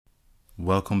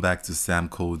Welcome back to Sam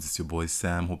Codes. It's your boy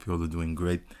Sam. Hope you all are doing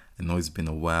great. I know it's been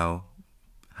a while.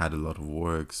 Had a lot of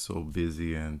work, so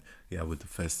busy, and yeah, with the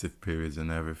festive periods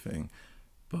and everything.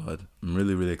 But I'm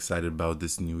really excited about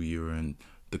this new year and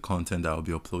the content that I'll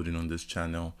be uploading on this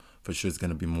channel. For sure, it's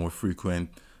gonna be more frequent,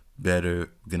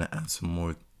 better. We're gonna add some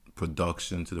more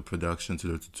production to the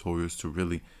tutorials to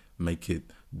really make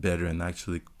it better and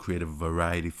actually create a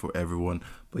variety for everyone.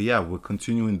 But yeah, we're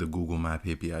continuing the Google Map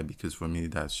API because for me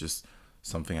that's just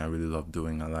something I really love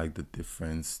doing. I like the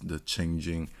difference, the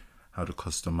changing, how to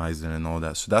customize it and all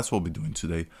that. So that's what we're doing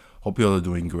today. Hope you all are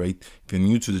doing great. If you're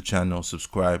new to the channel,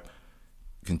 subscribe.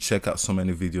 You can check out so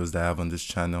many videos that I have on this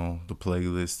channel, the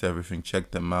playlist, everything. Check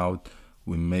them out.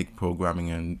 We make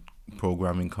programming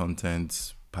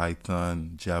content,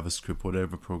 Python, JavaScript,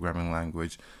 whatever programming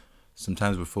language.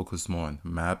 Sometimes we focus more on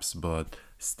maps, but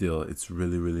still it's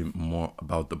really more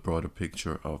about the broader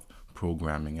picture of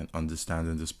programming and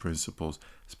understanding these principles,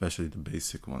 especially the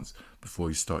basic ones, before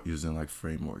you start using like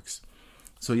frameworks.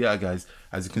 So yeah, guys,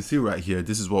 as you can see right here,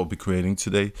 this is what we'll be creating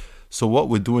today. So what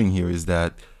we're doing here is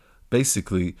that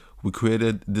basically we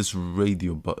created this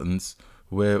radio buttons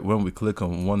where when we click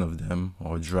on one of them,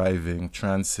 or driving,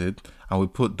 transit, and we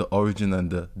put the origin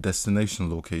and the destination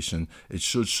location, it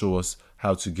should show us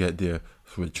how to get there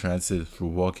through transit, through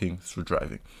walking, through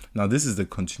driving. Now this is the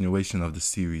continuation of the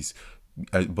series,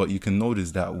 but you can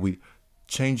notice that we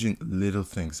changing little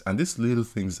things, and these little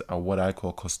things are what I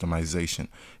call customization,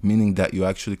 meaning that you're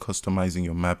actually customizing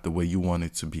your map the way you want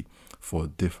it to be for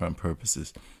different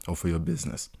purposes or for your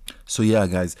business. So yeah,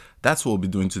 guys, that's what we'll be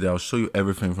doing today. I'll show you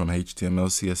everything from HTML,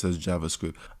 CSS,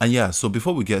 JavaScript. And yeah, so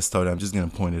before we get started, I'm just going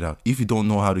to point it out. If you don't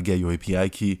know how to get your API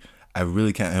key, I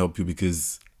really can't help you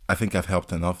because I think I've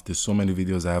helped enough. There's so many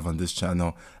videos I have on this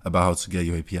channel about how to get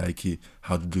your API key,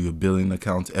 how to do your billing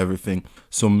account, everything.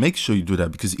 So make sure you do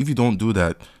that, because if you don't do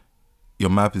that, your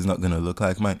map is not going to look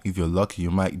like mine. If you're lucky, you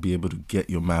might be able to get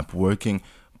your map working,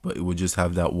 but it will just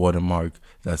have that watermark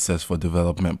that says for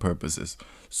development purposes.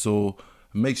 So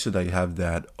make sure that you have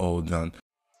that all done.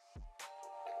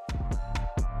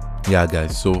 Yeah,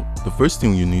 guys, so the first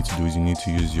thing you need to do is you need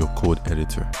to use your code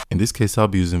editor. In this case, I'll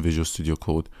be using Visual Studio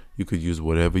Code. You could use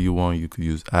whatever you want. You could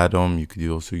use Atom. You could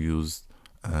also use,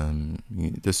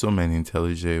 there's so many,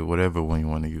 IntelliJ, whatever one you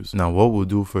want to use. Now, what we'll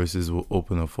do first is we'll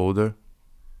open a folder.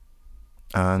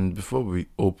 And before we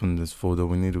open this folder,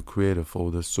 we need to create a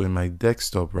folder. So in my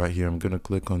desktop right here, I'm going to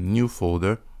click on New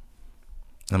Folder.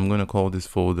 I'm going to call this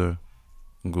folder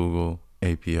Google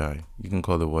API. You can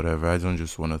call it whatever. I don't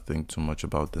just want to think too much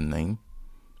about the name.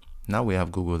 Now we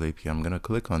have Google API. I'm going to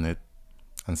click on it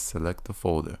and select the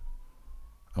folder.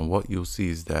 And what you'll see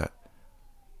is that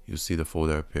you'll see the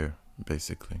folder appear,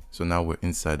 basically. So now we're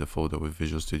inside the folder with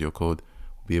Visual Studio Code.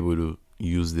 We'll be able to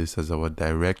use this as our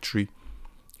directory.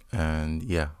 And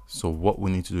yeah, so what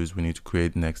we need to do is we need to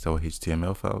create next our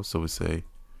HTML file. So we say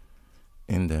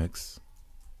index.html.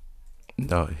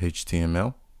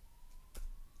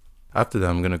 After that,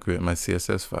 I'm going to create my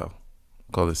CSS file,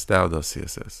 call it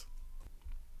style.css.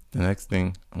 The next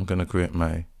thing, I'm going to create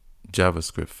my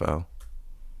JavaScript file.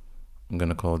 I'm going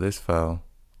to call this file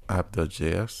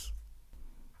app.js.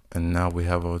 And now we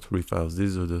have our three files.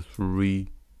 These are the three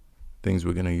things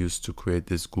we're going to use to create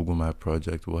this Google Map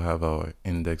project. We'll have our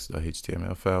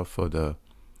index.html file for the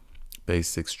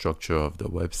basic structure of the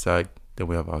website. Then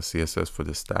we have our CSS for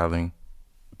the styling,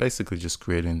 basically just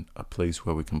creating a place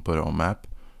where we can put our map.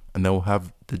 And then we'll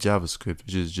have the JavaScript,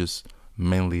 which is just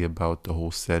mainly about the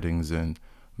whole settings and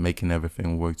making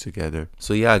everything work together.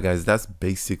 So yeah, guys, that's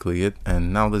basically it.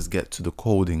 And now let's get to the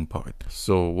coding part.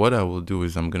 So what I will do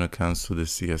is I'm going to cancel the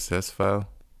CSS file.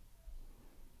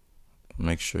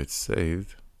 Make sure it's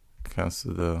saved,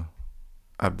 cancel the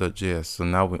app.js. So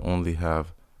now we only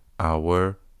have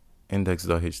our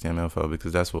index.html file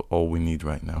because that's all we need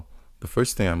right now. The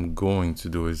first thing I'm going to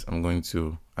do is I'm going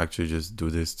to actually just do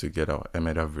this to get our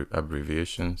emmet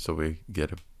abbreviation, so we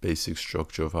get a basic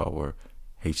structure of how our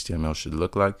HTML should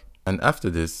look like. And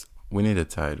after this, we need a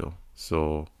title.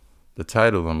 So the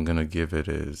title I'm going to give it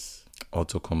is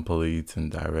Autocomplete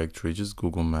and Directory, just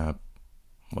Google Map,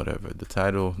 whatever. The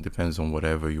title depends on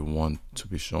whatever you want to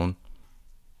be shown,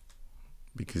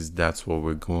 because that's what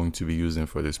we're going to be using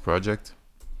for this project.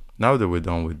 Now that we're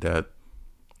done with that,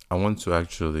 I want to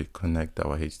actually connect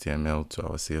our HTML to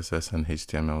our CSS and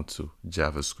HTML to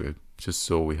JavaScript, just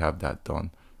so we have that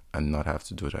done and not have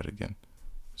to do that again.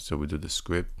 So we do the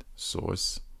script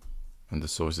source, and the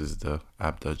source is the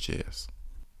app.js.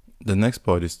 The next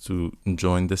part is to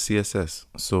join the CSS.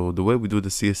 So the way we do the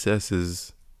CSS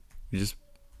is you just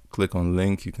click on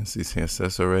link. You can see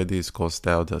CSS already. It's called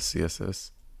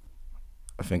style.css.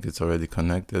 I think it's already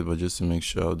connected, but just to make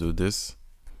sure, I'll do this.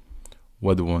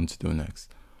 What do we want to do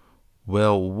next?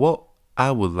 Well, what I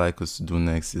would like us to do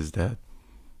next is that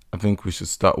I think we should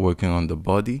start working on the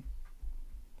body,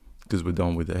 because we're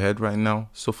done with the head right now.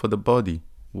 So for the body,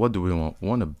 what do we want? We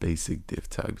want a basic div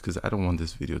tag, because I don't want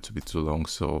this video to be too long.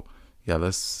 So yeah,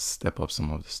 let's step up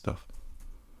some of the stuff.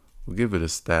 We'll give it a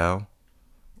style.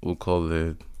 We'll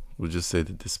just say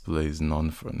the display is none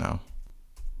for now.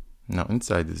 Now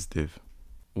inside this div,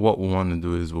 what we want to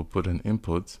do is we'll put an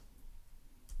input.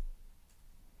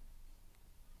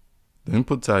 The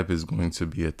input type is going to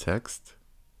be a text.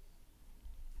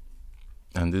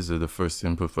 And these are the first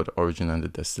input for the origin and the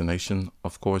destination,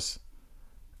 of course.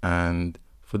 And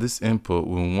for this input,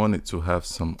 we want it to have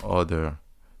some other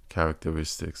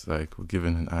characteristics, like we're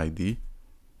given an ID,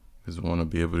 because we want to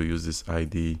be able to use this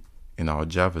ID in our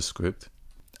JavaScript.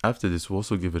 After this, we'll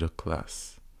also give it a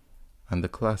class. And the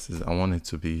class is, I want it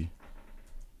to be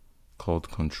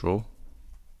called control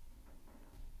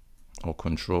or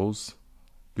controls.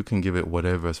 You can give it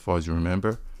whatever as far as you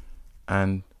remember.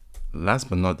 And last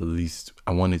but not the least,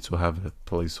 I want it to have a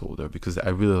placeholder, because I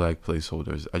really like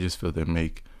placeholders. I just feel they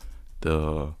make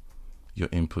your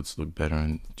inputs look better,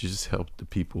 and you just help the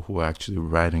people who are actually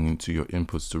writing into your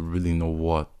inputs to really know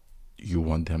what you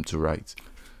want them to write.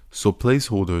 So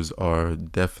placeholders are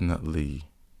definitely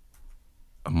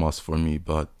a must for me,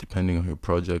 but depending on your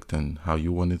project and how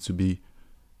you want it to be,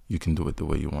 you can do it the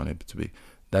way you want it to be.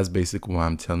 That's basically why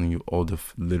I'm telling you all the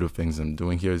little things I'm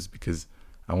doing here, is because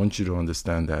I want you to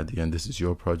understand that at the end, this is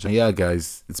your project. And yeah,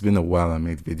 guys, it's been a while I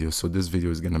made videos, so this video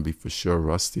is going to be for sure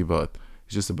rusty, but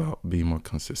it's just about being more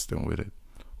consistent with it.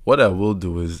 What I will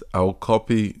do is I'll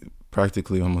copy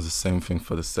practically almost the same thing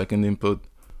for the second input,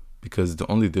 because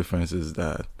the only difference is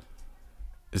that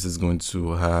this is going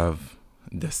to have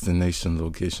destination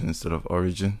location instead of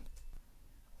origin.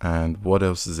 And what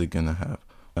else is it going to have?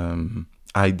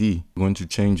 ID. I'm going to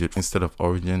change it. Instead of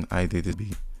origin, ID to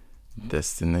be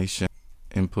destination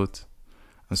input.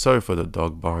 I'm sorry for the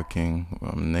dog barking.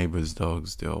 Neighbors'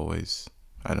 dogs, they're always,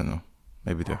 I don't know,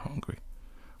 maybe they're hungry.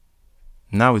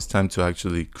 Now it's time to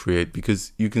actually create,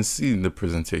 because you can see in the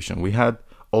presentation we had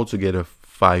altogether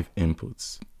 5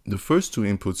 inputs. The first 2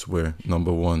 inputs were,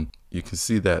 number 1, you can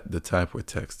see that the type were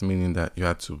text, meaning that you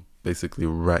had to basically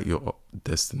write your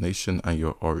destination and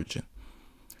your origin.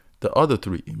 The other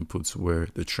 3 inputs were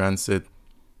the transit,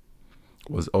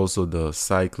 was also the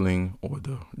cycling or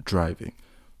the driving.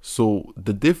 So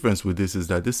the difference with this is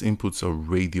that these inputs are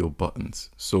radio buttons.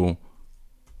 So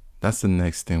that's the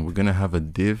next thing. We're going to have a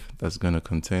div that's going to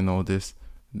contain all this.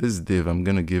 This div, I'm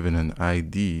going to give it an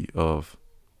ID of,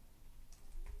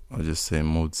 I'll just say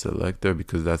mode selector,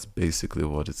 because that's basically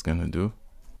what it's going to do.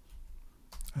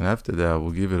 And after that,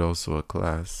 we'll give it also a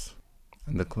class.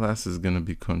 And the class is going to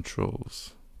be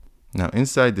controls. Now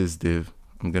inside this div,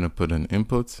 I'm going to put an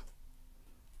input.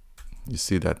 You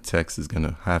see that text is going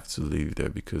to have to leave there,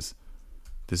 because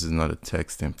this is not a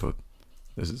text input.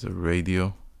 This is a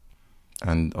radio.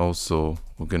 And also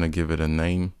we're going to give it a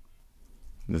name.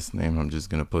 This name, I'm just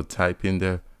going to put type in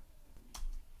there.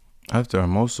 After,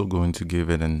 I'm also going to give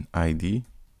it an ID,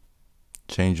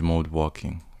 change mode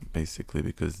walking, basically,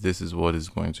 because this is what is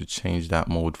going to change that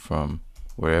mode from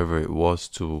wherever it was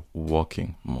to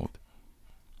walking mode.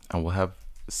 And we'll have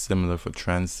similar for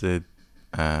transit,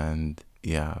 and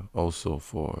yeah, also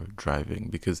for driving,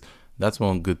 because that's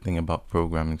one good thing about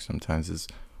programming sometimes is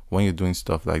when you're doing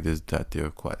stuff like this, that they're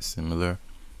quite similar.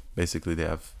 Basically, they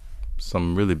have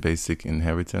some really basic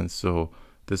inheritance. So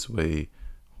this way,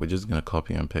 we're just going to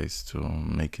copy and paste to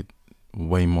make it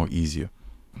way more easier.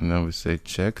 And then we say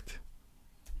checked,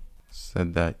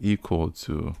 set that equal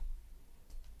to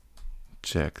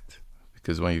checked,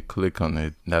 because when you click on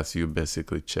it, that's you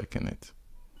basically checking it.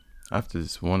 After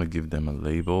this, we want to give them a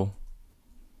label.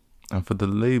 And for the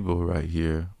label right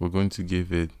here, we're going to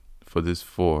give it, for this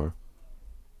for,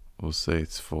 we'll say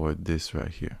it's for this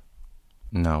right here.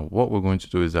 Now, what we're going to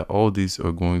do is that all these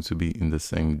are going to be in the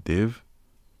same div.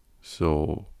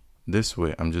 So this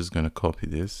way, I'm just going to copy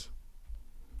this.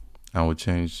 And we'll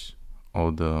change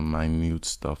all the minute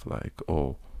stuff, like,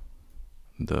 oh,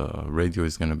 the radio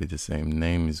is going to be the same.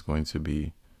 Name is going to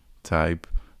be type.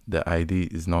 The ID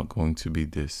is not going to be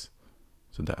this.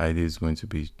 So the ID is going to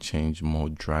be change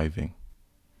mode driving.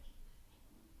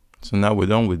 So now we're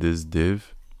done with this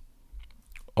div.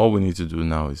 All we need to do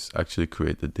now is actually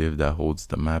create the div that holds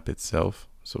the map itself.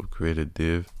 So create a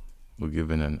div. We'll give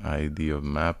it an ID of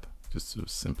map just to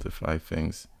simplify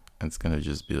things. And it's going to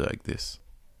just be like this.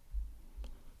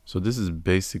 So this is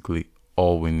basically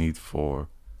all we need for,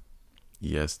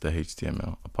 yes, the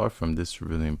HTML. Apart from this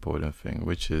really important thing,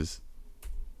 which is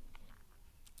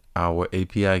our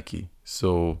API key.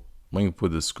 So when you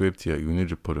put the script here, you need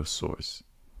to put a source.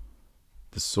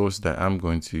 The source that I'm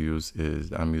going to use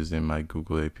is, I'm using my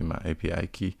Google API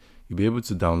key. You'll be able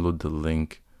to download the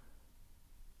link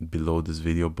below this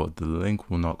video, but the link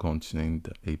will not contain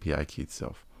the API key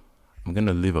itself. I'm going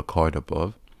to leave a card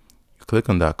above. You click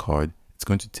on that card, it's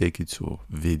going to take you to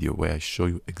a video where I show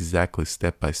you exactly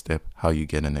step by step how you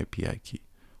get an API key.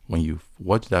 When you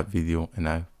watch that video and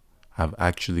I have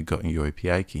actually gotten your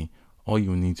API key, all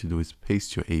you need to do is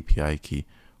paste your API key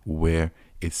where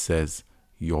it says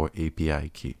your API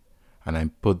key. And I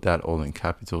put that all in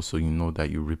capital so you know that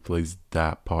you replace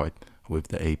that part with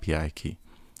the API key.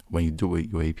 When you do it,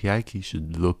 your API key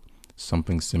should look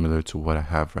something similar to what I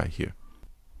have right here.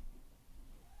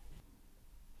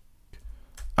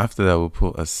 After that, we'll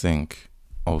put a sync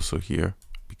also here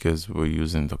because we're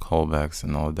using the callbacks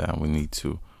and all that. We need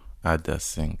to add that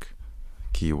sync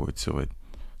keyword to it.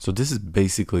 So this is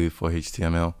basically for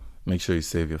HTML. Make sure you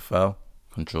save your file,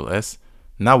 Control S.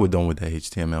 Now we're done with the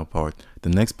HTML part. The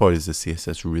next part is the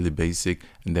CSS, really basic,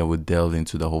 and then we'll delve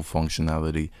into the whole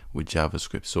functionality with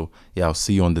JavaScript. So yeah, I'll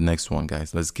see you on the next one,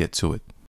 guys. Let's get to it.